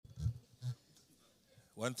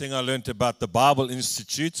One thing I learned about the Bible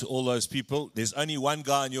Institute, all those people, there's only one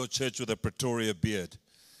guy in your church with a Pretoria beard.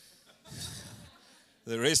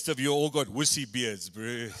 The rest of you all got wussy beards,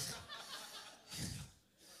 bro.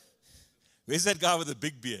 Where's that guy with the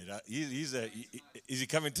big beard? Is he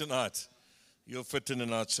coming tonight? You'll fit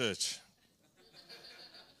in our church.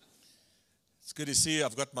 It's good to see you.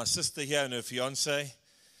 I've got my sister here and her fiance.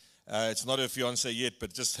 It's not her fiance yet,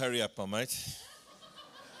 but just hurry up, my mate.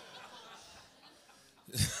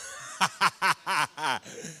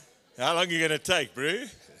 How long are you going to take, bro?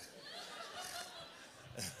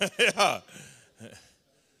 Yeah.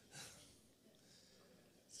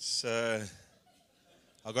 So,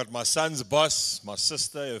 I got my son's boss, my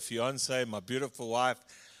sister, her fiance, my beautiful wife.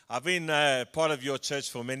 I've been part of your church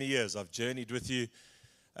for many years. I've journeyed with you.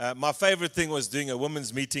 My favorite thing was doing a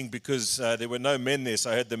women's meeting because there were no men there,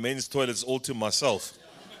 so I had the men's toilets all to myself.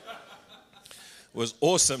 It was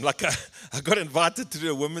awesome. Like I got invited to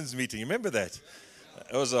do a women's meeting. You remember that?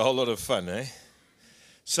 It was a whole lot of fun, eh?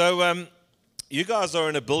 So you guys are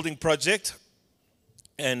in a building project,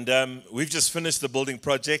 and we've just finished the building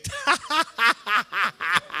project.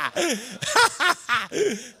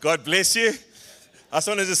 God bless you. I just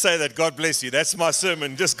wanted to say that. God bless you. That's my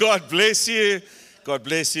sermon. Just God bless you. God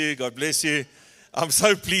bless you. God bless you. I'm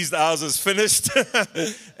so pleased ours is finished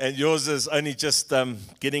and yours is only just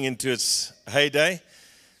getting into its heyday.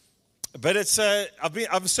 But it's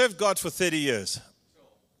I've served God for 30 years.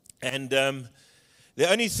 And there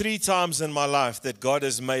are only 3 times in my life that God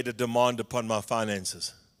has made a demand upon my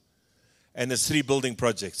finances. And there's 3 building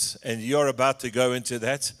projects. And you're about to go into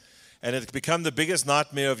that. And it can become the biggest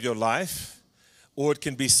nightmare of your life, or it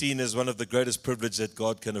can be seen as one of the greatest privileges that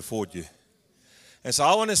God can afford you. And so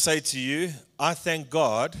I want to say to you, I thank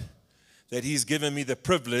God that He's given me the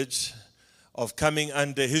privilege of coming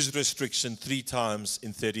under His restriction 3 times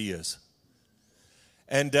in 30 years.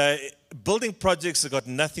 And building projects have got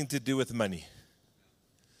nothing to do with money.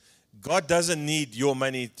 God doesn't need your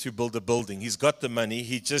money to build a building. He's got the money.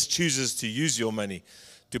 He just chooses to use your money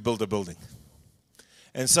to build a building.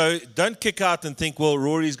 And so don't kick out and think, well,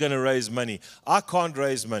 Rory's going to raise money. I can't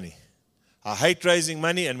raise money. I hate raising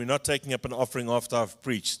money, and we're not taking up an offering after I've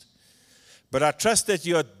preached. But I trust that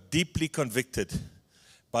you are deeply convicted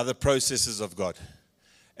by the processes of God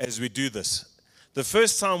as we do this. The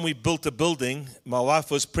first time we built a building, my wife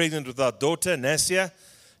was pregnant with our daughter, Nasia.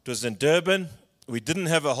 It was in Durban. We didn't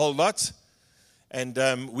have a whole lot, and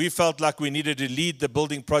we felt like we needed to lead the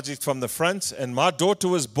building project from the front, and my daughter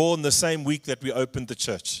was born the same week that we opened the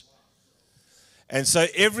church. And so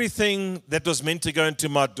everything that was meant to go into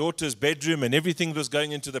my daughter's bedroom and everything that was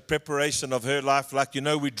going into the preparation of her life, like, you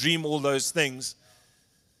know, we dream all those things,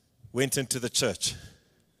 went into the church.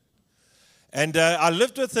 And I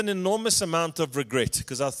lived with an enormous amount of regret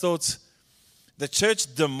because I thought the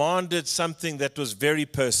church demanded something that was very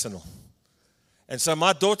personal. And so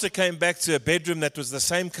my daughter came back to a bedroom that was the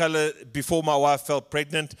same color before my wife fell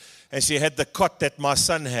pregnant, and she had the cot that my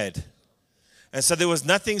son had. And so there was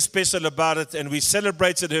nothing special about it, and we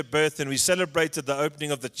celebrated her birth, and we celebrated the opening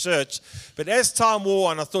of the church. But as time wore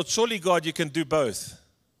on, I thought, surely, God, you can do both.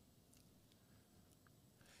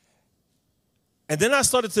 And then I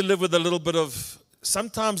started to live with a little bit of,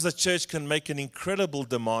 sometimes the church can make an incredible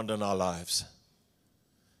demand on our lives.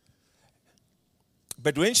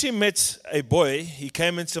 But when she met a boy, he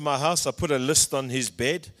came into my house. I put a list on his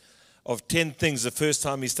bed of 10 things the first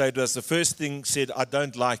time he stayed with us. The first thing said, I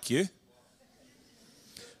don't like you.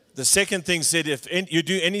 The second thing said, if you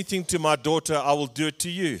do anything to my daughter, I will do it to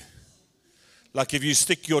you. Like if you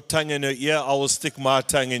stick your tongue in her ear, I will stick my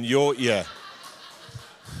tongue in your ear.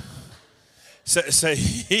 So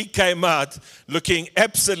he came out looking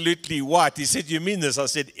absolutely white. He said, you mean this? I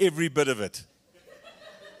said, every bit of it.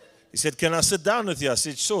 He said, can I sit down with you? I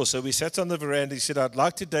said, sure. So we sat on the veranda. He said, I'd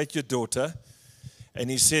like to date your daughter. And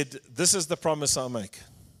he said, this is the promise I'll make.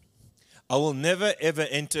 I will never, ever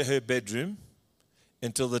enter her bedroom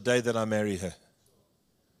until the day that I marry her.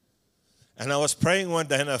 And I was praying one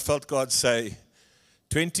day and I felt God say,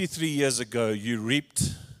 23 years ago,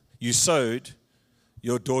 you sowed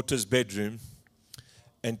your daughter's bedroom,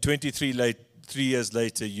 and 3 years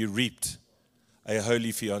later, you reaped a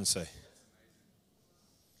holy fiancé.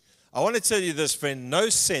 I want to tell you this, friend, no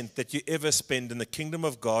cent that you ever spend in the kingdom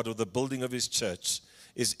of God or the building of His church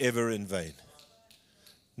is ever in vain.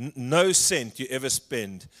 No cent you ever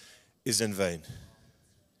spend is in vain.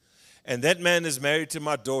 And that man is married to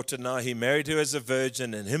my daughter now. He married her as a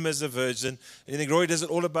virgin and him as a virgin. And you think, Roy, is it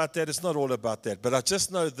all about that? It's not all about that. But I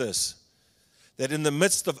just know this, that in the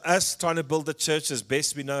midst of us trying to build the church as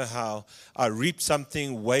best we know how, I reaped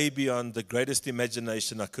something way beyond the greatest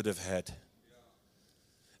imagination I could have had.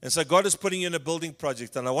 And so God is putting you in a building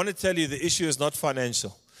project. And I want to tell you, the issue is not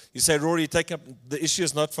financial. You say, Rory, take up, the issue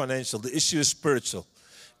is not financial. The issue is spiritual.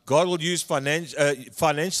 God will use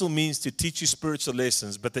financial means to teach you spiritual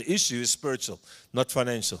lessons, but the issue is spiritual, not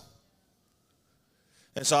financial.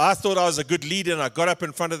 And so I thought I was a good leader, and I got up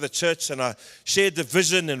in front of the church, and I shared the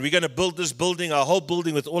vision, and we're going to build this building, our whole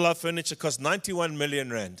building with all our furniture, cost 91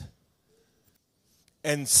 million rand.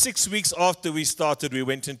 And 6 weeks after we started, we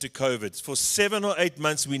went into COVID. For 7 or 8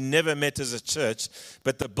 months, we never met as a church,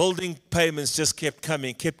 but the building payments just kept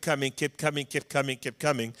coming.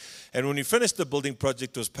 And when we finished, the building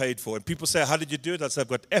project was paid for. And people say, how did you do it? I said, I've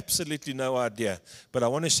got absolutely no idea, but I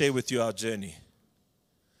want to share with you our journey.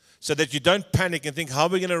 So that you don't panic and think, how are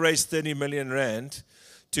we going to raise 30 million rand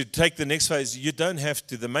to take the next phase? You don't have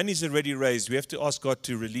to. The money's already raised. We have to ask God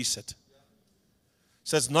to release it.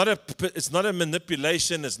 So it's not a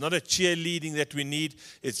manipulation. It's not a cheerleading that we need.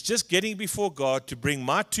 It's just getting before God to bring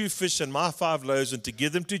my 2 fish and my 5 loaves and to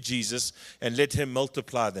give them to Jesus and let Him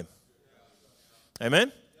multiply them.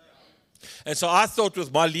 Amen? And so I thought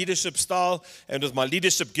with my leadership style and with my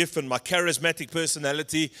leadership gift and my charismatic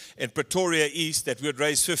personality in Pretoria East that we would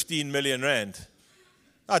raise 15 million rand.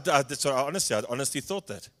 I honestly thought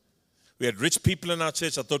that. We had rich people in our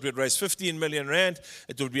church. I thought we'd raise 15 million rand.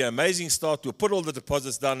 It would be an amazing start. We'll put all the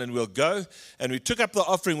deposits down and we'll go. And we took up the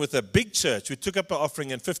offering with a big church. We took up an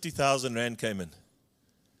offering and 50,000 rand came in.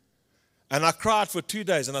 And I cried for 2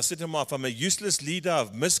 days. And I said to my wife, I'm a useless leader.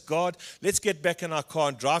 I've missed God. Let's get back in our car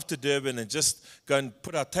and drive to Durban and just go and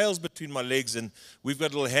put our tails between my legs. And we've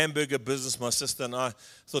got a little hamburger business, my sister and I.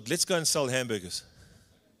 Thought, let's go and sell hamburgers.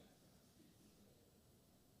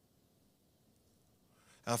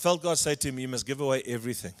 I felt God say to me, you must give away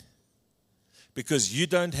everything because you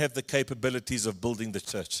don't have the capabilities of building the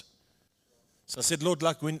church. So I said, Lord,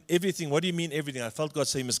 like when everything, what do you mean everything? I felt God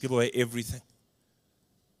say you must give away everything.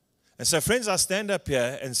 And so friends, I stand up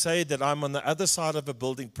here and say that I'm on the other side of a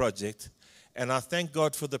building project and I thank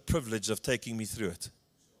God for the privilege of taking me through it.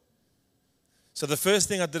 So the first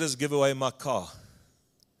thing I did is give away my car.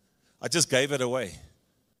 I just gave it away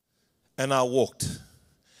and I walked.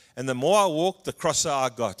 And the more I walked, the crosser I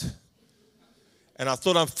got. And I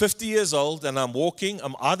thought I'm 50 years old and I'm walking.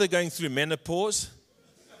 I'm either going through menopause,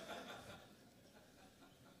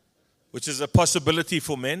 which is a possibility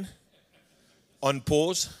for men, on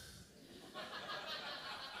pause.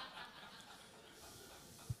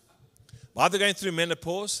 I'm either going through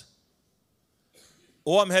menopause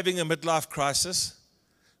or I'm having a midlife crisis.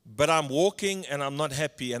 But I'm walking and I'm not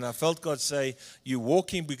happy. And I felt God say, you're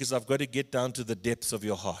walking because I've got to get down to the depths of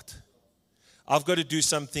your heart. I've got to do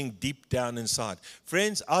something deep down inside.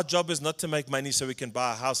 Friends, our job is not to make money so we can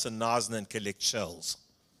buy a house in Narsna and collect shells.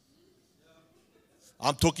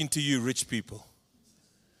 I'm talking to you rich people.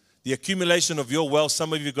 The accumulation of your wealth,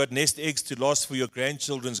 some of you got nest eggs to last for your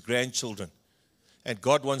grandchildren's grandchildren. And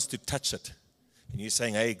God wants to touch it. And you're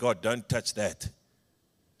saying, hey, God, don't touch that.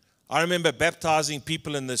 I remember baptizing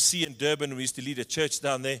people in the sea in Durban. We used to lead a church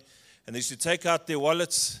down there. And they used to take out their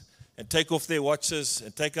wallets and take off their watches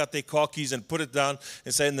and take out their car keys and put it down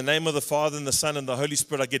and say, in the name of the Father and the Son and the Holy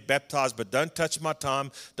Spirit, I get baptized. But don't touch my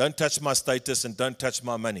time, don't touch my status, and don't touch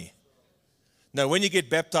my money. Now, when you get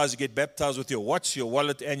baptized with your watch, your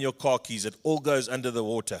wallet, and your car keys. It all goes under the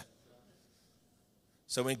water.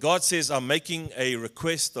 So when God says, I'm making a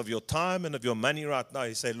request of your time and of your money right now,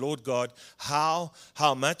 you say, Lord God, how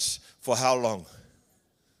much, for how long?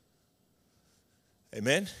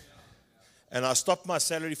 Amen? And I stopped my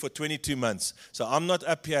salary for 22 months. So I'm not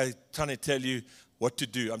up here trying to tell you what to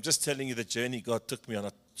do. I'm just telling you the journey God took me on.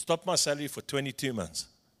 I stopped my salary for 22 months.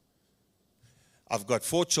 I've got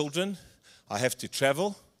 4 children. I have to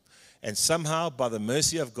travel. And somehow, by the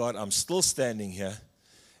mercy of God, I'm still standing here.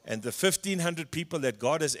 And the 1,500 people that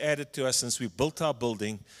God has added to us since we built our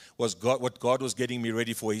building was what God was getting me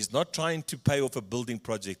ready for. He's not trying to pay off a building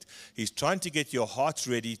project. He's trying to get your hearts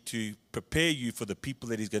ready to prepare you for the people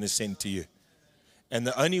that He's going to send to you. And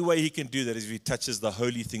the only way He can do that is if He touches the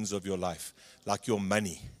holy things of your life, like your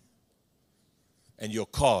money and your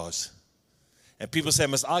cars. And people say,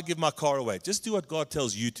 must I give my car away? Just do what God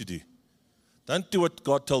tells you to do. Don't do what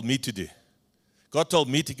God told me to do. God told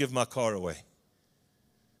me to give my car away.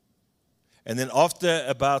 And then after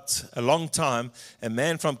about a long time, a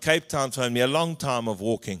man from Cape Town told me a long time of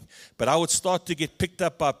walking. But I would start to get picked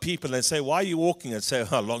up by people and say, why are you walking? I'd say,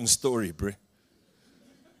 oh, long story, bro.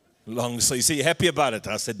 So you say, you're happy about it?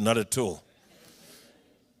 I said, not at all.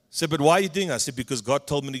 I said, but why are you doing it? I said, because God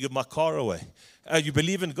told me to give my car away. You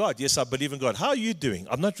believe in God? Yes, I believe in God. How are you doing?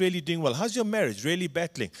 I'm not really doing well. How's your marriage? Really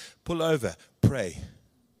battling? Pull over. Pray.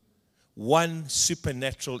 One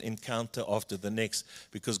supernatural encounter after the next,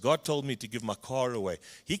 because God told me to give my car away.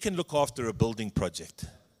 He can look after a building project.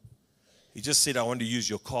 He just said, I want to use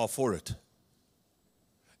your car for it.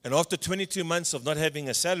 And after 22 months of not having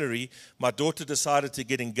a salary, my daughter decided to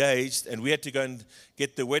get engaged, and we had to go and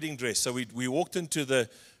get the wedding dress. So we walked into the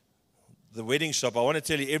wedding shop. I want to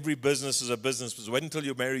tell you, every business is a business. But wait until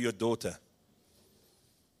you marry your daughter.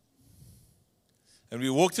 And we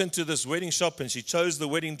walked into this wedding shop, and she chose the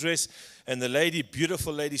wedding dress. And the lady,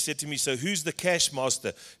 beautiful lady, said to me, so who's the cash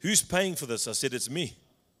master? Who's paying for this? I said, it's me.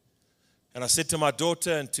 And I said to my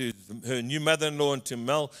daughter and to her new mother-in-law and to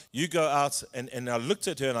Mel, you go out. And I looked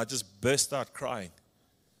at her, and I just burst out crying.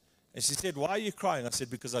 And she said, why are you crying? I said,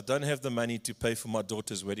 because I don't have the money to pay for my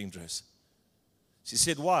daughter's wedding dress. She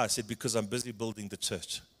said, why? I said, because I'm busy building the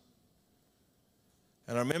church.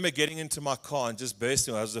 And I remember getting into my car and just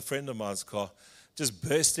bursting. I was a friend of mine's car. Just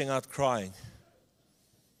bursting out crying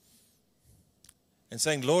and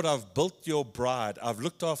saying, Lord, I've built your bride. I've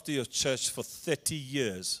looked after your church for 30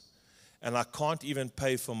 years, and I can't even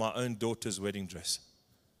pay for my own daughter's wedding dress.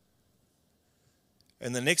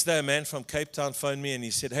 And the next day, a man from Cape Town phoned me, and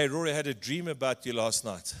he said, hey, Rory, I had a dream about you last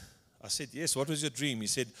night. I said, yes, what was your dream? He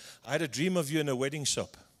said, I had a dream of you in a wedding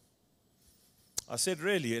shop. I said,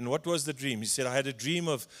 really? And what was the dream? He said, I had a dream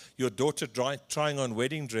of your daughter trying on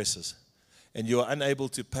wedding dresses, and you are unable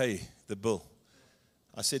to pay the bill.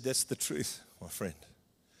 I said, that's the truth, my friend.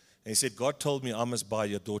 And he said, God told me I must buy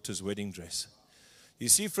your daughter's wedding dress. You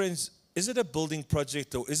see, friends, is it a building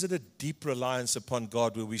project, or is it a deep reliance upon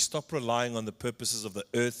God where we stop relying on the purposes of the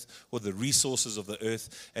earth or the resources of the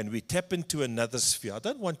earth, and we tap into another sphere? I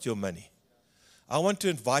don't want your money. I want to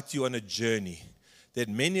invite you on a journey that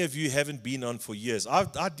many of you haven't been on for years.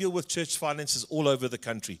 I deal with church finances all over the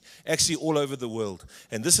country, actually all over the world.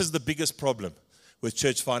 And this is the biggest problem with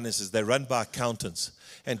church finances. They're run by accountants.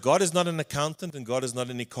 And God is not an accountant, and God is not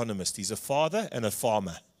an economist. He's a father and a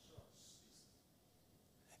farmer.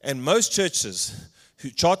 And most churches,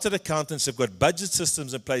 chartered accountants, have got budget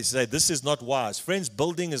systems in place to say, this is not wise. Friends,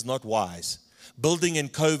 building is not wise. Building in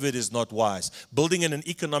COVID is not wise. Building in an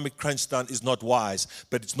economic crunch down is not wise.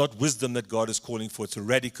 But it's not wisdom that God is calling for. It's a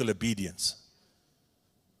radical obedience.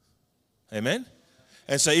 Amen?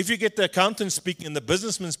 And so if you get the accountant speaking and the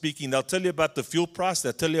businessman speaking, they'll tell you about the fuel price.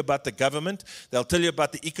 They'll tell you about the government. They'll tell you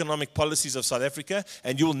about the economic policies of South Africa.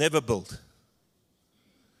 And you will never build.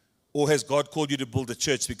 Or has God called you to build a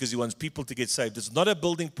church because He wants people to get saved? It's not a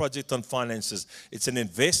building project on finances. It's an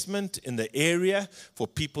investment in the area for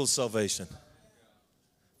people's salvation.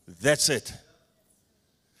 That's it.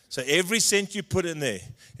 So every cent you put in there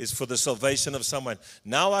is for the salvation of someone.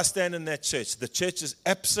 Now I stand in that church. The church is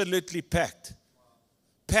absolutely packed.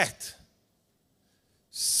 Packed.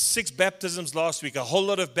 6 baptisms last week, a whole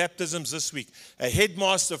lot of baptisms this week. A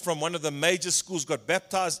headmaster from one of the major schools got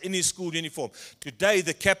baptized in his school uniform. Today,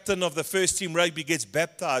 the captain of the first team rugby gets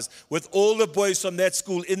baptized with all the boys from that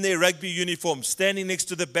school in their rugby uniform, standing next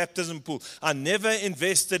to the baptism pool. I never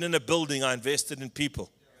invested in a building, I invested in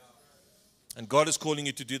people. And God is calling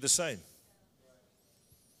you to do the same.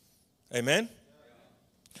 Amen?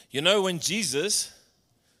 You know, when Jesus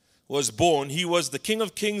was born, He was the King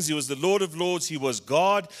of Kings, He was the Lord of Lords, He was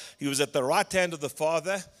God, He was at the right hand of the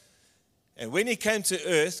Father. And when He came to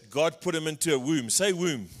earth, God put Him into a womb. Say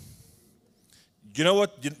womb. You know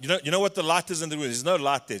what? You know what the light is in the womb? There's no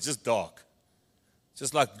light there, it's just dark.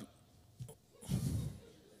 Just like...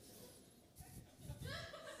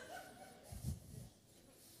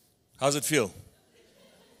 How's it feel?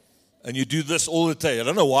 And you do this all the time. I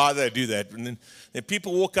don't know why they do that. And then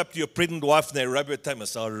people walk up to your pregnant wife and they rub your tongue. I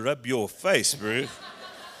say, I'll rub your face, bro.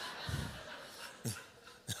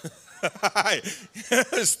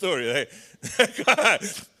 Story, hey?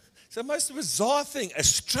 It's the most bizarre thing. A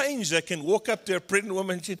stranger can walk up to a pregnant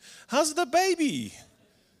woman and say, how's the baby?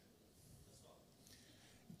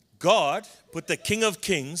 God put the King of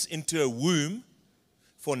Kings into a womb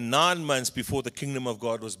for 9 months before the kingdom of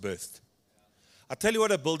God was birthed. I'll tell you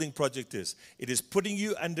what a building project is. It is putting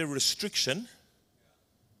you under restriction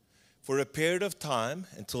for a period of time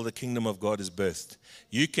until the kingdom of God is birthed.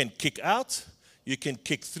 You can kick out, you can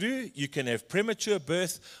kick through, you can have premature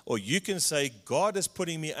birth, or you can say, God is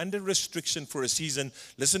putting me under restriction for a season.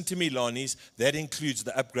 Listen to me, Lanis, that includes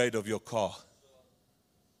the upgrade of your car.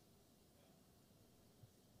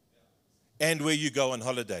 And where you go on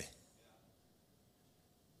holiday.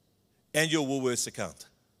 And your Woolworths account.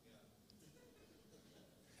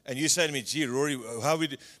 And you say to me, gee, Rory, how we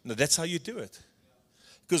do? No, that's how you do it.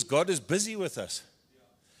 Because God is busy with us.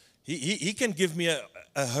 He can give me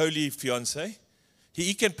a holy fiance.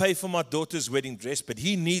 He can pay for my daughter's wedding dress, but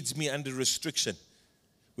He needs me under restriction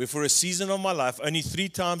where for a season of my life, only 3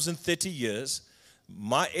 times in 30 years,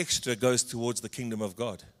 my extra goes towards the kingdom of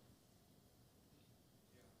God.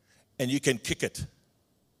 And you can kick it.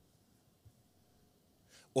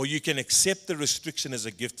 Or you can accept the restriction as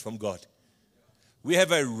a gift from God. We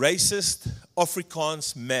have a racist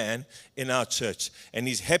Afrikaans man in our church, and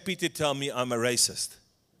he's happy to tell me I'm a racist.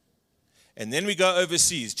 And then we go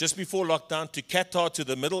overseas, just before lockdown, to Qatar, to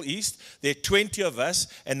the Middle East. There are 20 of us,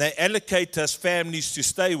 and they allocate us families to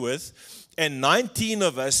stay with, and 19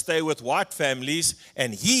 of us stay with white families,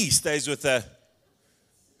 and he stays with a,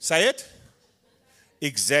 say it?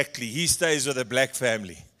 Exactly, he stays with a black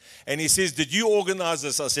family. And he says, did you organize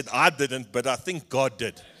this? I said, I didn't, but I think God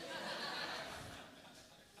did.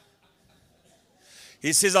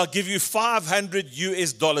 He says, I'll give you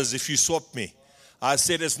 $500 if you swap me. I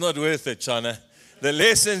said, it's not worth it, Chana. The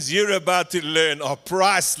lessons you're about to learn are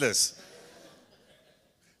priceless.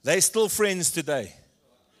 They're still friends today.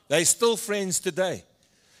 They're still friends today.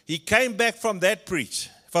 He came back from that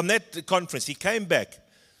from that conference. He came back.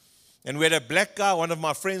 And we had a black guy, one of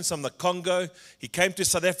my friends from the Congo. He came to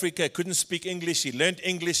South Africa. He couldn't speak English. He learned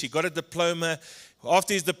English. He got a diploma.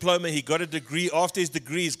 After his diploma, he got a degree. After his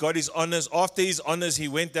degree, he's got his honors. After his honors, he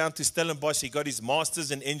went down to Stellenbosch. He got his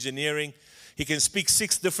master's in engineering. He can speak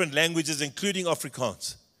 6 different languages, including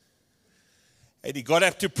Afrikaans. And he got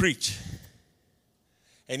up to preach.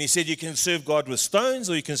 And he said, you can serve God with stones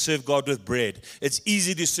or you can serve God with bread. It's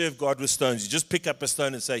easy to serve God with stones. You just pick up a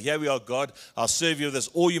stone and say, here we are, God, I'll serve you with this.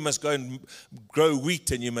 Or you must go and grow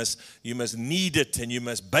wheat, and you must knead it, and you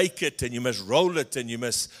must bake it, and you must roll it, and you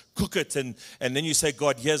must cook it. And then you say,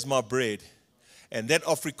 God, here's my bread. And that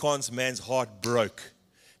Afrikaans man's heart broke.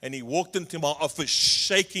 And he walked into my office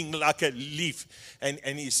shaking like a leaf. And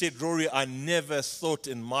he said, Rory, I never thought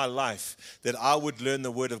in my life that I would learn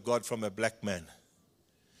the word of God from a black man.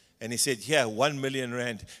 And he said, here, 1 million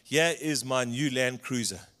rand. Here is my new Land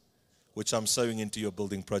Cruiser, which I'm sowing into your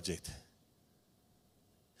building project.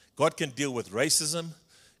 God can deal with racism.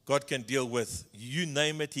 God can deal with, you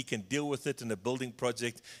name it, he can deal with it in a building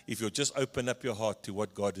project if you'll just open up your heart to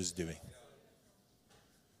what God is doing.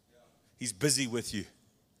 He's busy with you.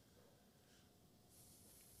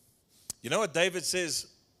 You know what David says?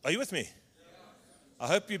 Are you with me? I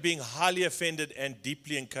hope you're being highly offended and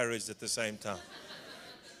deeply encouraged at the same time.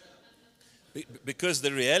 Because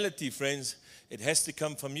the reality, friends, it has to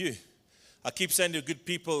come from you. I keep saying to good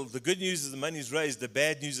people, the good news is the money's raised. The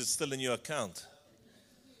bad news is still in your account.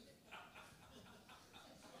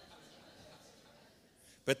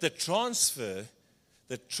 But the transfer,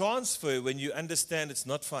 when you understand it's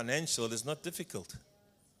not financial, is not difficult.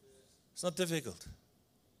 It's not difficult.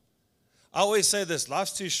 I always say this,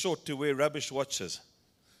 life's too short to wear rubbish watches.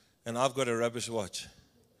 And I've got a rubbish watch.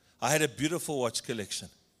 I had a beautiful watch collection.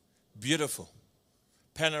 Beautiful.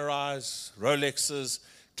 Panerais, Rolexes,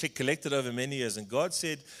 collected over many years. And God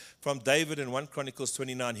said from David in 1 Chronicles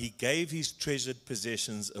 29, he gave his treasured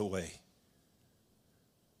possessions away.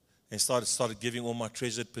 And started giving all my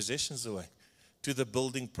treasured possessions away to the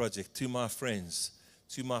building project, to my friends,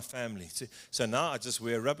 to my family. So now I just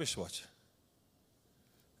wear a rubbish watch.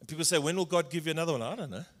 And people say, when will God give you another one? I don't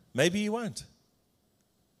know. Maybe he won't.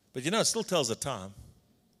 But it still tells the time.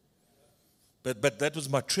 But that was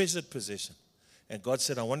my treasured possession. And God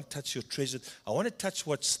said, I want to touch your treasured. I want to touch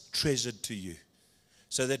what's treasured to you.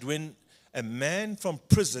 So that when a man from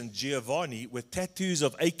prison, Giovanni, with tattoos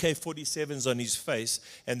of AK-47s on his face,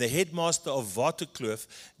 and the headmaster of Waterkloof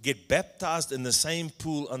get baptized in the same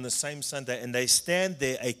pool on the same Sunday, and they stand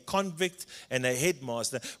there, a convict and a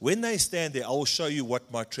headmaster. When they stand there, I will show you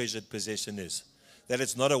what my treasured possession is. That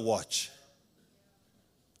it's not a watch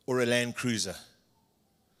or a Land Cruiser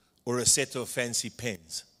or a set of fancy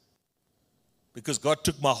pens. Because God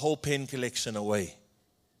took my whole pen collection away.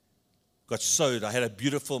 Got sold. I had a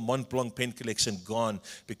beautiful Mont Blanc pen collection gone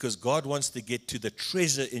because God wants to get to the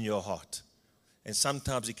treasure in your heart. And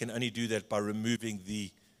sometimes he can only do that by removing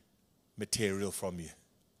the material from you.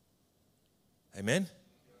 Amen?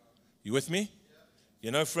 You with me?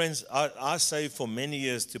 You know, friends, I saved for many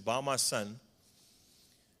years to buy my son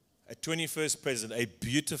a 21st present, a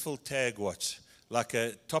beautiful tag watch, like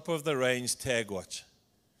a top-of-the-range tag watch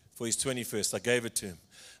for his 21st. I gave it to him.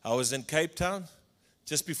 I was in Cape Town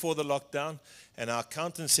just before the lockdown, and our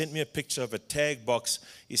accountant sent me a picture of a tag box.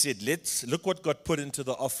 He said, look what got put into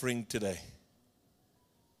the offering today.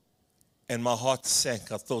 And my heart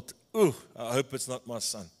sank. I thought, ooh, I hope it's not my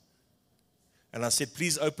son. And I said,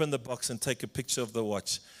 please open the box and take a picture of the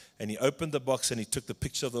watch. And he opened the box and he took the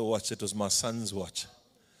picture of the watch. It was my son's watch.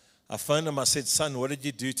 I phoned him. I said, son, what did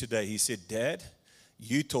you do today? He said, Dad,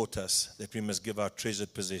 you taught us that we must give our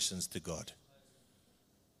treasured possessions to God.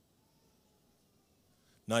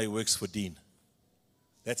 Now he works for Dean.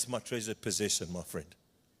 That's my treasured possession, my friend.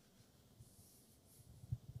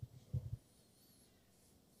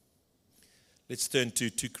 Let's turn to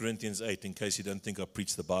 2 Corinthians 8 in case you don't think I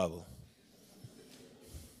preach the Bible.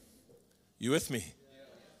 You with me?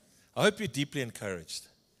 I hope you're deeply encouraged.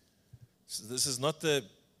 So this is not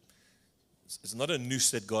it's not a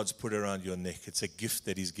noose that God's put around your neck. It's a gift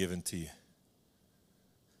that he's given to you.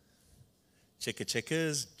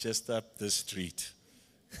 Checkers just up the street.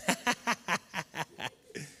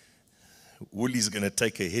 Woolie's going to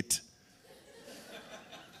take a hit.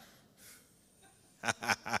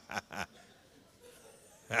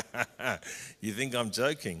 You think I'm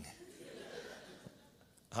joking?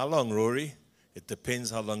 How long, Rory? It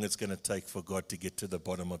depends how long it's going to take for God to get to the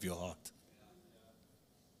bottom of your heart.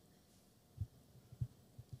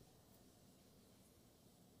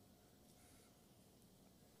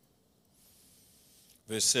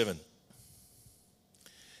 Verse 7.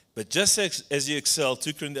 But just as you excel,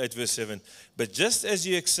 2 Corinthians 8 verse 7, but just as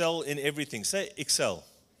you excel in everything, say excel.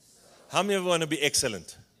 How many of you want to be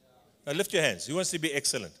excellent? Now lift your hands. Who wants to be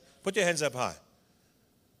excellent? Put your hands up high.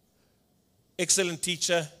 Excellent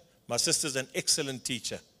teacher. My sister's an excellent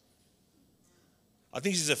teacher. I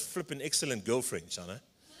think she's a flippin' excellent girlfriend, Shana,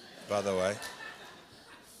 by the way.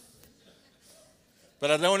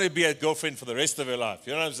 But I don't want to be a girlfriend for the rest of her life.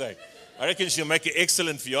 You know what I'm saying? I reckon she'll make an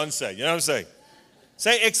excellent fiancé. You know what I'm saying?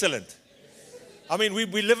 Say excellent. I mean, we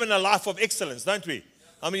live in a life of excellence, don't we?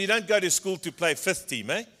 I mean, you don't go to school to play fifth team,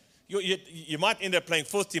 eh? You might end up playing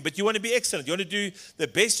fourth team, but you want to be excellent. You want to do the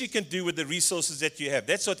best you can do with the resources that you have.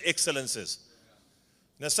 That's what excellence is.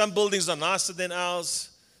 Now, some buildings are nicer than ours.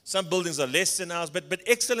 Some buildings are less than ours. But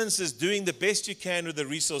excellence is doing the best you can with the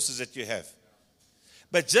resources that you have.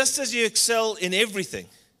 But just as you excel in everything,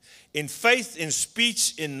 in faith, in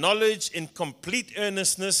speech, in knowledge, in complete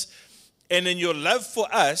earnestness, and in your love for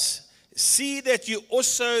us, see that you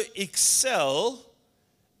also excel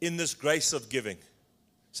in this grace of giving.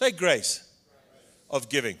 Say grace of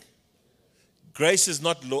giving. Grace is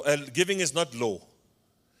not law. Giving is not law.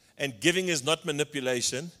 And giving is not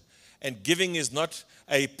manipulation. And giving is not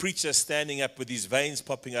a preacher standing up with his veins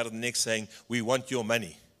popping out of the neck saying, we want your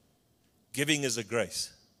money. Giving is a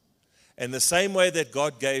grace. And the same way that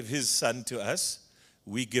God gave his son to us,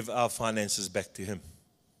 we give our finances back to him.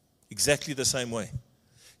 Exactly the same way.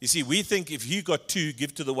 You see, we think if you got two,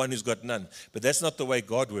 give to the one who's got none. But that's not the way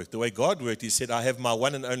God worked. The way God worked, he said, I have my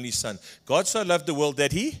one and only son. God so loved the world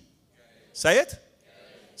that he, say it?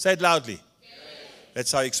 Say it loudly.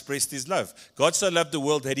 That's how he expressed his love. God so loved the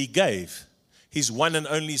world that he gave his one and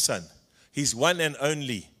only son. His one and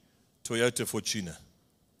only Toyota Fortuner.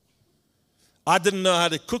 I didn't know how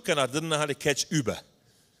to cook and I didn't know how to catch Uber.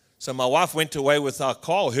 So my wife went away with our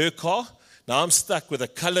car, her car. Now I'm stuck with a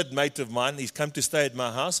colored mate of mine. He's come to stay at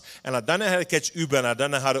my house. And I don't know how to catch Uber and I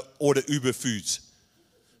don't know how to order Uber foods.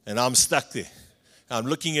 And I'm stuck there. I'm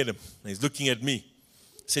looking at him. And he's looking at me.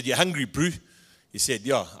 I said, you hungry, bro? He said,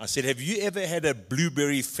 yeah. I said, have you ever had a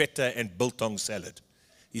blueberry feta and biltong salad?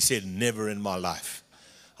 He said, never in my life.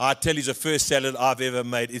 I tell you, it's the first salad I've ever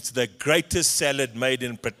made. It's the greatest salad made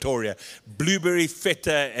in Pretoria. Blueberry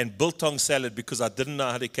feta and biltong salad because I didn't know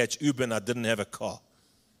how to catch Uber and I didn't have a car.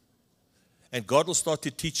 And God will start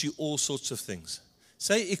to teach you all sorts of things.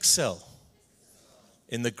 Say excel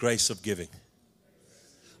in the grace of giving.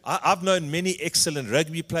 I've known many excellent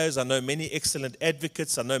rugby players. I know many excellent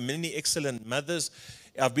advocates. I know many excellent mothers.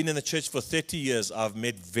 I've been in the church for 30 years. I've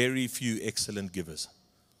met very few excellent givers.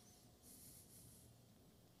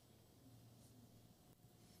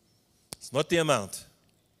 It's not the amount.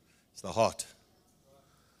 It's the heart.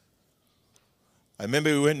 I remember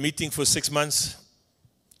we went meeting for 6 months.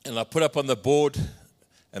 And I put up on the board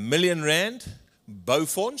R1 million,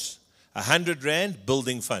 Bouwfonds, R100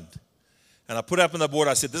 building fund. And I put up on the board,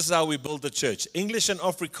 I said, this is how we build the church. English and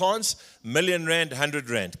Afrikaans, R1 million,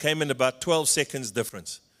 R100. Came in about 12 seconds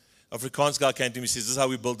difference. Afrikaans guy came to me and says, this is how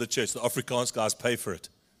we build the church. The Afrikaans guys pay for it.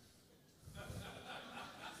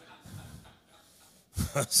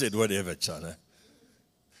 I said, whatever, Chana.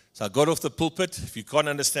 So I got off the pulpit. If you can't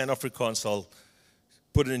understand Afrikaans, I'll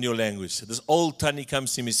put it in your language. This old tannie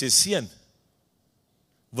comes to me and says, Seun,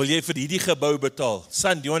 wil jy vir hierdie gebou betaal?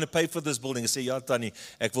 Son, do you want to pay for this building? I say, ja tannie,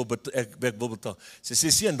 ek wil betaal. Sy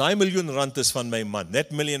sê, Seun, daai R1 million is van my man.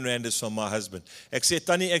 That R1 million is van my husband. Ek sê,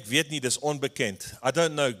 tannie, ek weet nie, dis onbekend. I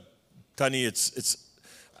don't know, tannie, it's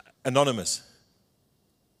anonymous.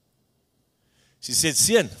 Sy sê,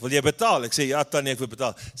 Seun, wil jy betaal? Ek sê, ja tannie, ek wil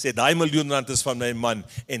betaal. Sy sê, daai R1 million is van my man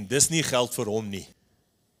en dis nie geld vir hom nie.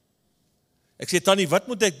 Ek sê, tannie, wat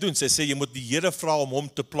moet ek doen? Sy sê, jy moet die Here vra om hom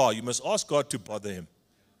te pla. You must ask God to bother him.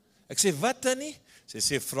 Ek sê, wat tannie? Sy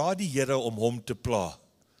sê, vra die Here om hom te pla.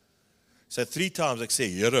 So 3 times ek sê,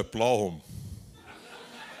 Here, pla hom.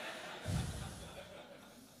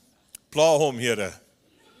 Pla hom, Here.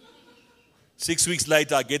 6 weeks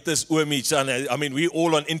later, I get this OMH, and I mean, we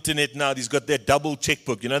all on internet now. He's got that double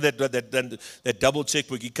checkbook. You know that double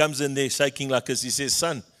checkbook. He comes in there shaking like this. He says,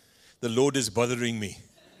 son, the Lord is bothering me.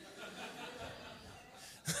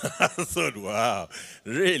 I thought, wow,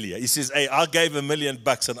 really? He says, hey, I gave $1 million,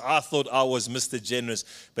 and I thought I was Mr. Generous,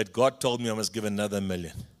 but God told me I must give another $1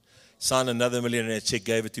 million. Signed another $1 million, and a check,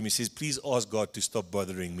 gave it to me. He says, please ask God to stop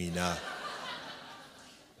bothering me now.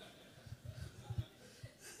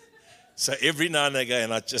 So every now and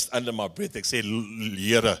again, I just under my breath, I say,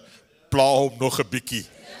 Here, pla hom nog 'n bietjie.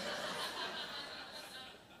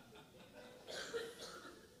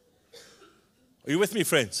 Are you with me,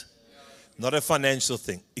 friends? Not a financial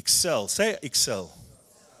thing. Excel. Say excel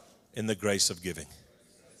in the grace of giving.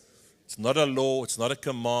 It's not a law. It's not a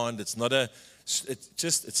command. It's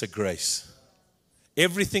a grace.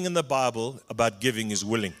 Everything in the Bible about giving is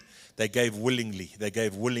willing. They gave willingly. They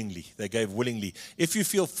gave willingly. They gave willingly. If you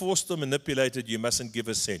feel forced or manipulated, you mustn't give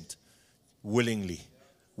a cent. Willingly.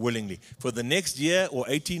 Willingly. For the next year or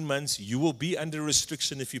 18 months, you will be under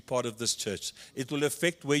restriction if you're part of this church. It will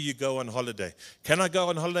affect where you go on holiday. Can I go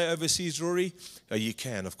on holiday overseas, Rory? Oh, you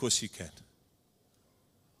can. Of course you can.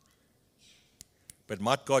 But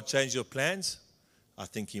might God change your plans? I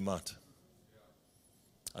think He might.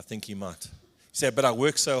 I think He might. You say, but I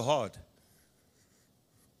work so hard.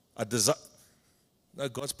 No,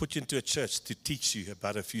 God's put you into a church to teach you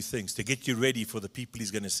about a few things, to get you ready for the people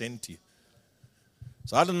He's going to send to you.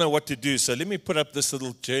 So I don't know what to do, so let me put up this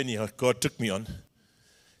little journey God took me on.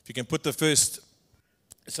 If you can put the first.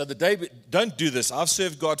 So don't do this. I've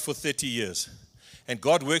served God for 30 years, and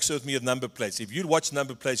God works with me with number plates. If you watch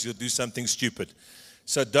number plates, you'll do something stupid.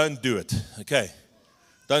 So don't do it, okay?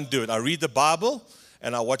 Don't do it. I read the Bible,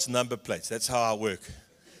 and I watch number plates. That's how I work.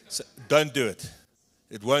 So don't do it.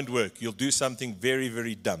 It won't work. You'll do something very,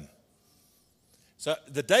 very dumb. So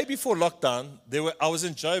the day before lockdown, I was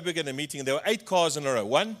in Joburg in a meeting, and there were 8 cars in a row.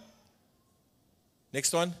 1.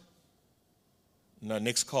 Next one. No,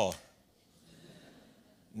 next car.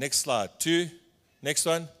 Next slide. 2. Next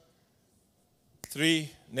one.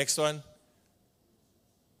 3. Next one.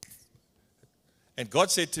 And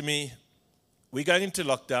God said to me, we're going into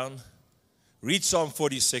lockdown. Read Psalm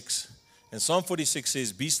 46. And Psalm 46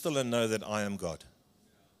 says, be still and know that I am God.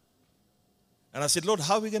 And I said, Lord,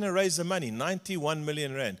 how are we going to raise the money? 91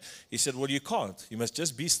 million rand. He said, well, you can't. You must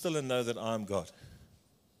just be still and know that I am God.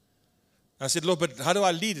 I said, Lord, but how do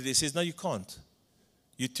I lead it? He says, no, you can't.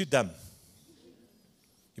 You're too dumb.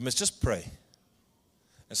 You must just pray.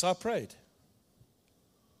 And so I prayed.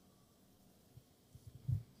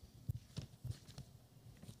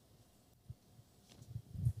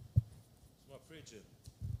 So I prayed, Jim.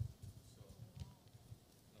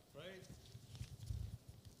 I prayed.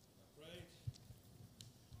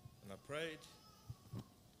 And I prayed.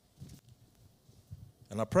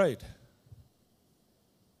 And I prayed.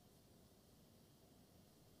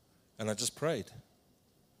 And I just prayed.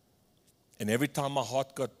 And every time my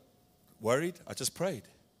heart got worried, I just prayed.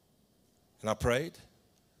 And I prayed.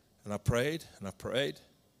 And I prayed. And I prayed.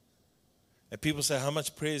 And people say, how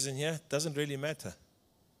much prayer is in here? It doesn't really matter.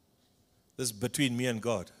 This is between me and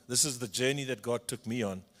God. This is the journey that God took me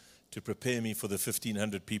on to prepare me for the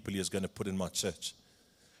 1,500 people He is going to put in my church.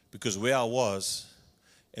 Because where I was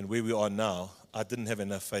and where we are now, I didn't have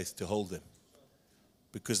enough faith to hold them.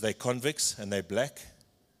 Because they're convicts and they're black.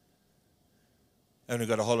 And we've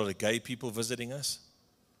got a whole lot of gay people visiting us.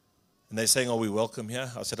 And they're saying, are we welcome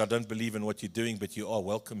here? I said, I don't believe in what you're doing, but you are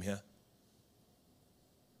welcome here.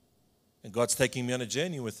 And God's taking me on a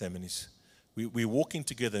journey with them. And we're walking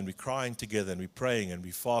together, and we're crying together, and we're praying, and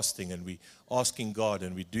we're fasting, and we're asking God,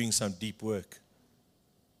 and we're doing some deep work.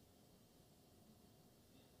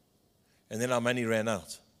 And then our money ran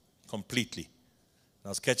out completely. I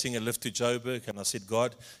was catching a lift to Joburg, and I said,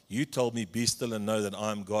 God, you told me, be still and know that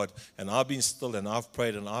I am God. And I've been still, and I've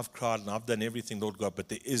prayed, and I've cried, and I've done everything, Lord God, but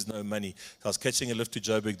there is no money. So I was catching a lift to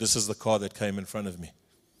Joburg. This is the car that came in front of me.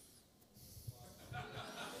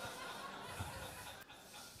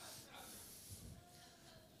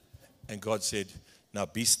 And God said, now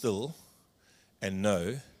be still and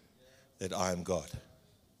know that I am God.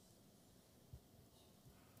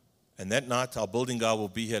 And that night, our building guy will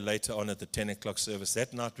be here later on at the 10 o'clock service.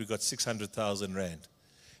 That night, we got 600,000 rand.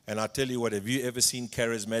 And I tell you what, have you ever seen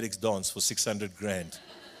charismatics dance for 600 grand?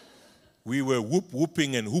 We were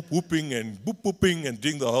whooping and whooping and whooping and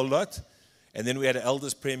doing the whole lot. And then we had an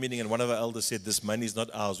elders prayer meeting, and one of our elders said, this money is not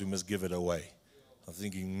ours, we must give it away. I'm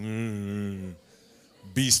thinking,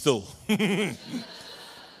 Be still.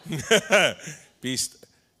 Be st-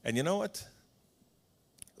 and you know what?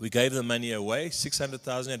 We gave the money away,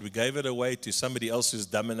 600,000, and we gave it away to somebody else who's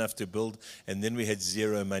dumb enough to build, and then we had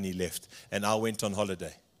zero money left. And I went on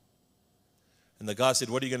holiday. And the guy said,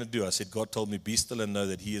 what are you going to do? I said, God told me, be still and know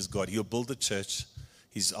that He is God. He'll build a church.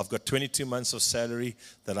 I've got 22 months of salary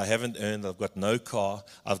that I haven't earned. I've got no car.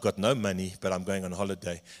 I've got no money, but I'm going on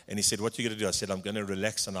holiday. And he said, what are you going to do? I said, I'm going to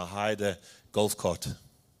relax, and I hired a golf cart.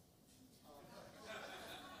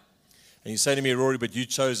 And you say to me, Rory, but you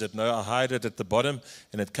chose it. No, I hired it at the bottom,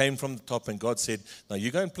 and it came from the top. And God said, now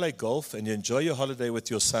you go and play golf, and you enjoy your holiday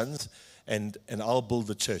with your sons, and I'll build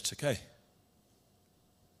the church, okay?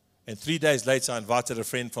 And 3 days later, I invited a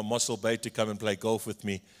friend from Mossel Bay to come and play golf with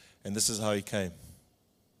me, and this is how he came.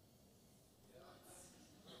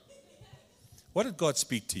 What did God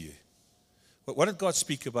speak to you? What did God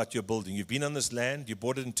speak about your building? You've been on this land. You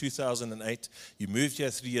bought it in 2008. You moved here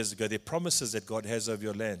 3 years ago. There are promises that God has over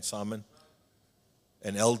your land, Simon.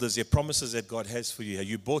 And elders, there are promises that God has for you.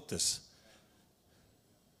 You bought this.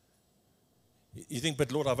 You think,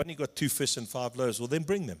 but Lord, I've only got 2 fish and 5 loaves. Well, then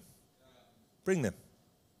bring them. Bring them.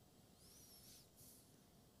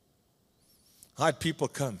 I had people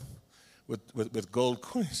come with gold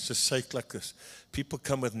coins, just shake like this. People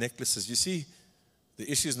come with necklaces. You see, the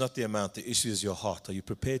issue is not the amount. The issue is your heart. Are you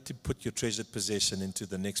prepared to put your treasured possession into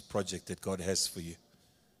the next project that God has for you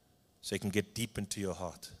so you can get deep into your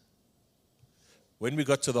heart? When we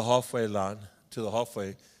got to the halfway line,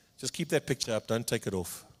 just keep that picture up. Don't take it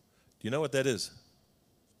off. Do you know what that is?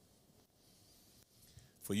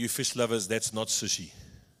 For you fish lovers, that's not sushi.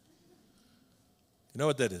 You know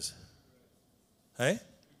what that is? Hey?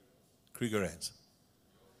 Krugerrands.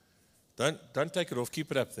 Don't take it off.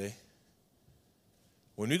 Keep it up there.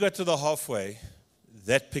 When we got to the halfway,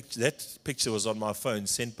 that picture was on my phone,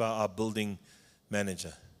 sent by our building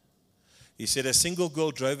manager. He said, a single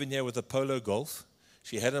girl drove in here with a Polo Golf.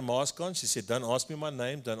 She had a mask on. She said, don't ask me my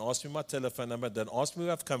name, don't ask me my telephone number, don't ask me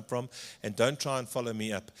where I've come from, and don't try and follow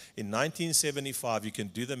me up. In 1975, you can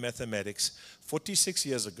do the mathematics, 46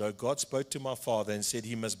 years ago, God spoke to my father and said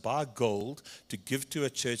he must buy gold to give to a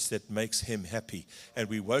church that makes him happy. And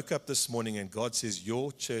we woke up this morning and God says,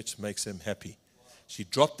 your church makes him happy. She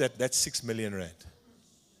dropped that's 6 million rand.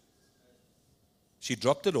 She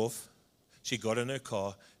dropped it off, she got in her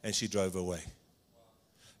car, and she drove away.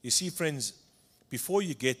 You see, friends, before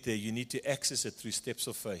you get there, you need to access it through steps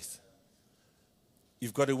of faith.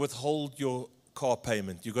 You've got to withhold your car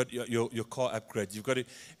payment. You've got your car upgrade. You've got to,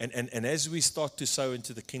 and as we start to sow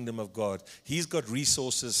into the kingdom of God, He's got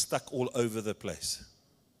resources stuck all over the place.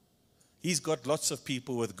 He's got lots of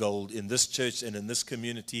people with gold in this church and in this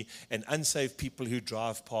community, and unsaved people who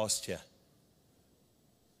drive past here.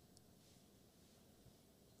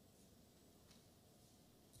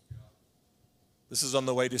 This is on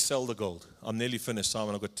the way to sell the gold. I'm nearly finished,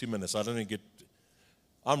 Simon. I've got 2 minutes.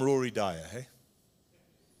 I'm Rory Dyer, hey?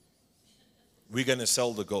 We're going to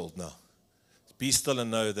sell the gold now. Be still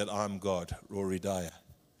and know that I'm God, Rory Dyer.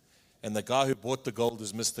 And the guy who bought the gold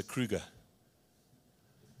is Mr. Kruger.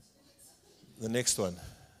 The next one.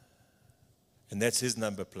 And that's his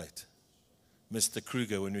number plate. Mr.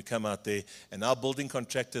 Kruger, when we come out there, and our building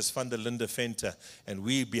contractors fund Linda Fenter, and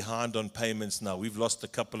we're behind on payments now. We've lost a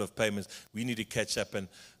couple of payments. We need to catch up, and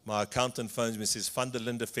my accountant phones me and says,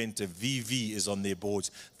 Linda Fenter, VV is on their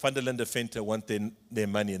boards. Linda Fenter want their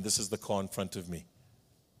money, and this is the car in front of me.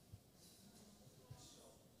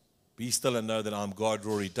 Be still and know that I'm God,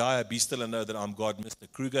 Rory Dyer. Be still and know that I'm God, Mr.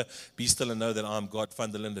 Kruger. Be still and know that I'm God,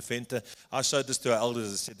 Linda Fenter. I showed this to our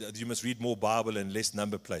elders. I said, you must read more Bible and less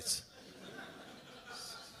number plates.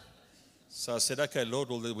 So I said, okay, Lord,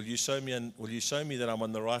 will you show me that I'm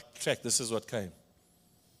on the right track? This is what came.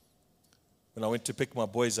 When I went to pick my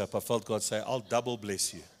boys up, I felt God say, I'll double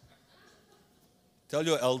bless you. Tell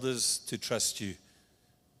your elders to trust you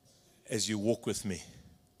as you walk with me.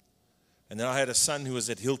 And then I had a son who was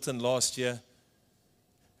at Hilton last year.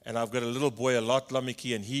 And I've got a little boy, a lot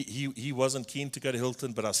Lamiki, and he wasn't keen to go to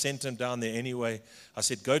Hilton, but I sent him down there anyway. I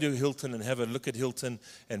said, go to Hilton and have a look at Hilton,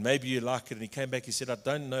 and maybe you like it. And he came back, he said, I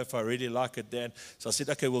don't know if I really like it, Dad. So I said,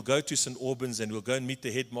 okay, we'll go to St. Albans, and we'll go and meet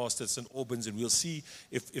the headmaster at St. Albans, and we'll see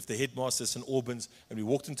if the headmaster at St. Albans, and we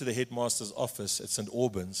walked into the headmaster's office at St.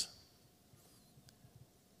 Albans,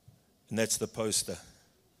 and that's the poster.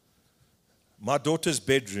 My daughter's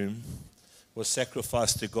bedroom was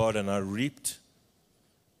sacrificed to God, and I reaped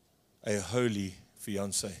a holy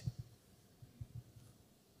fiance.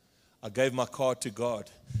 I gave my car to God,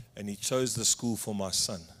 and He chose the school for my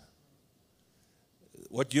son.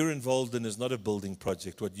 What you're involved in is not a building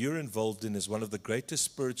project. What you're involved in is one of the greatest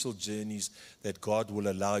spiritual journeys that God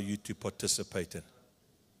will allow you to participate in.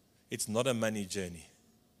 It's not a money journey,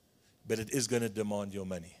 but it is going to demand your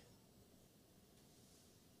money.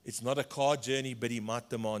 It's not a car journey, but He might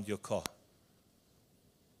demand your car.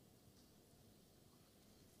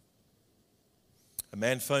 A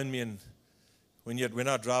man phoned me, and when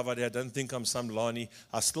I drive out here, I don't think I'm some Lani.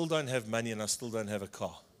 I still don't have money, and I still don't have a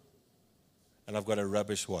car. And I've got a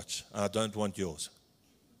rubbish watch, and I don't want yours.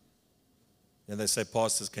 And they say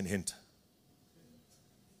pastors can hint.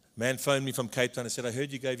 Man phoned me from Cape Town and said, I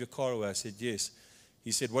heard you gave your car away. I said, yes.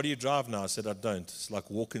 He said, what do you drive now? I said, I don't. It's like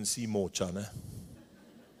walk and see more, China.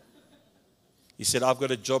 He said, I've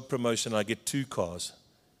got a job promotion. I get 2 cars.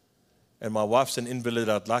 And my wife's an invalid.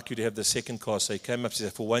 I'd like you to have the second car. So he came up and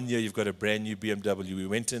said, for 1 year, you've got a brand new BMW. We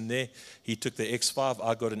went in there. He took the X5.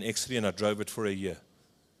 I got an X3, and I drove it for a year.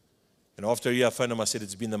 And after a year, I phoned him. I said,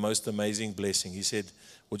 it's been the most amazing blessing. He said,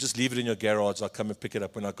 well, just leave it in your garage. I'll come and pick it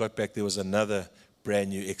up. When I got back, there was another brand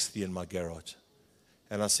new X3 in my garage.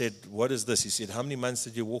 And I said, what is this? He said, how many months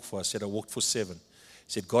did you walk for? I said, I walked for 7. He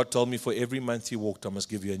said, God told me for every month you walked, I must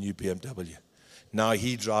give you a new BMW. Now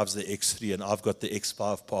he drives the X3, and I've got the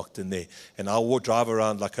X5 parked in there. And I will drive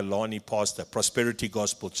around like a Lani pastor, prosperity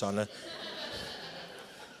gospel, China.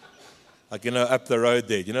 Like, up the road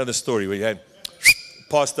there. You know the story where you had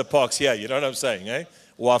pastor parks here, you know what I'm saying, eh?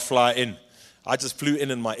 Or I fly in. I just flew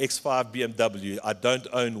in my X5 BMW. I don't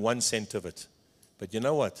own 1 cent of it. But you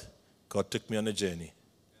know what? God took me on a journey.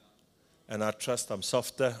 And I trust I'm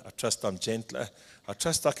softer. I trust I'm gentler. I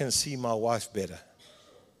trust I can see my wife better.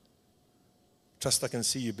 Trust I can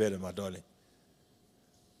see you better, my darling.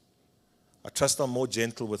 I trust I'm more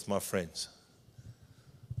gentle with my friends.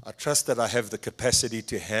 I trust that I have the capacity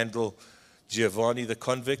to handle Giovanni the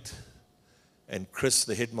convict and Chris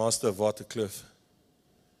the headmaster of Waterkloof.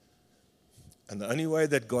 And the only way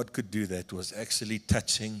that God could do that was actually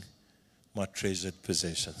touching my treasured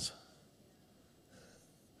possessions.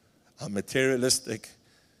 I'm materialistic.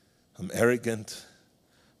 I'm arrogant.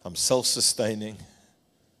 I'm self-sustaining.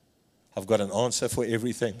 I've got an answer for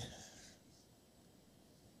everything.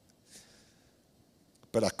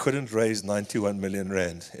 But I couldn't raise 91 million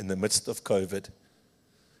rand in the midst of COVID,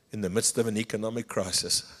 in the midst of an economic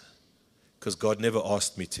crisis, because God never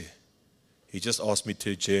asked me to. He just asked me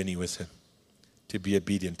to journey with Him, to be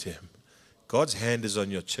obedient to Him. God's hand is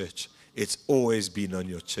on your church. It's always been on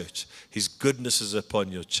your church. His goodness is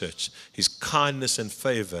upon your church. His kindness and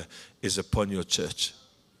favor is upon your church.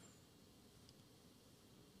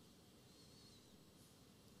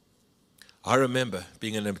 I remember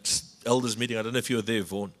being in an elders meeting. I don't know if you were there,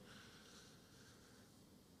 Vaughan.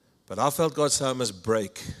 But I felt God say, I must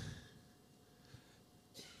break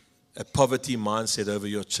a poverty mindset over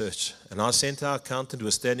your church. And I sent our accountant, who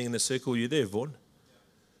was standing in the circle. Were you there, Vaughan?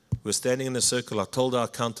 We were standing in the circle. I told our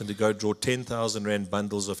accountant to go draw 10,000 rand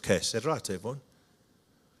bundles of cash. Is that right, Vaughan?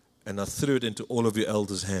 And I threw it into all of your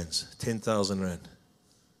elders' hands. 10,000 rand.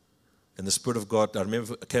 And the Spirit of God, I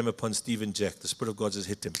remember, came upon Stephen Jack. The Spirit of God just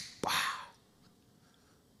hit him. Bah!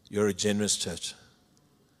 You're a generous church.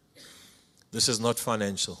 This is not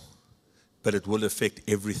financial, but it will affect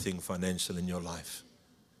everything financial in your life.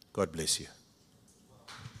 God bless you.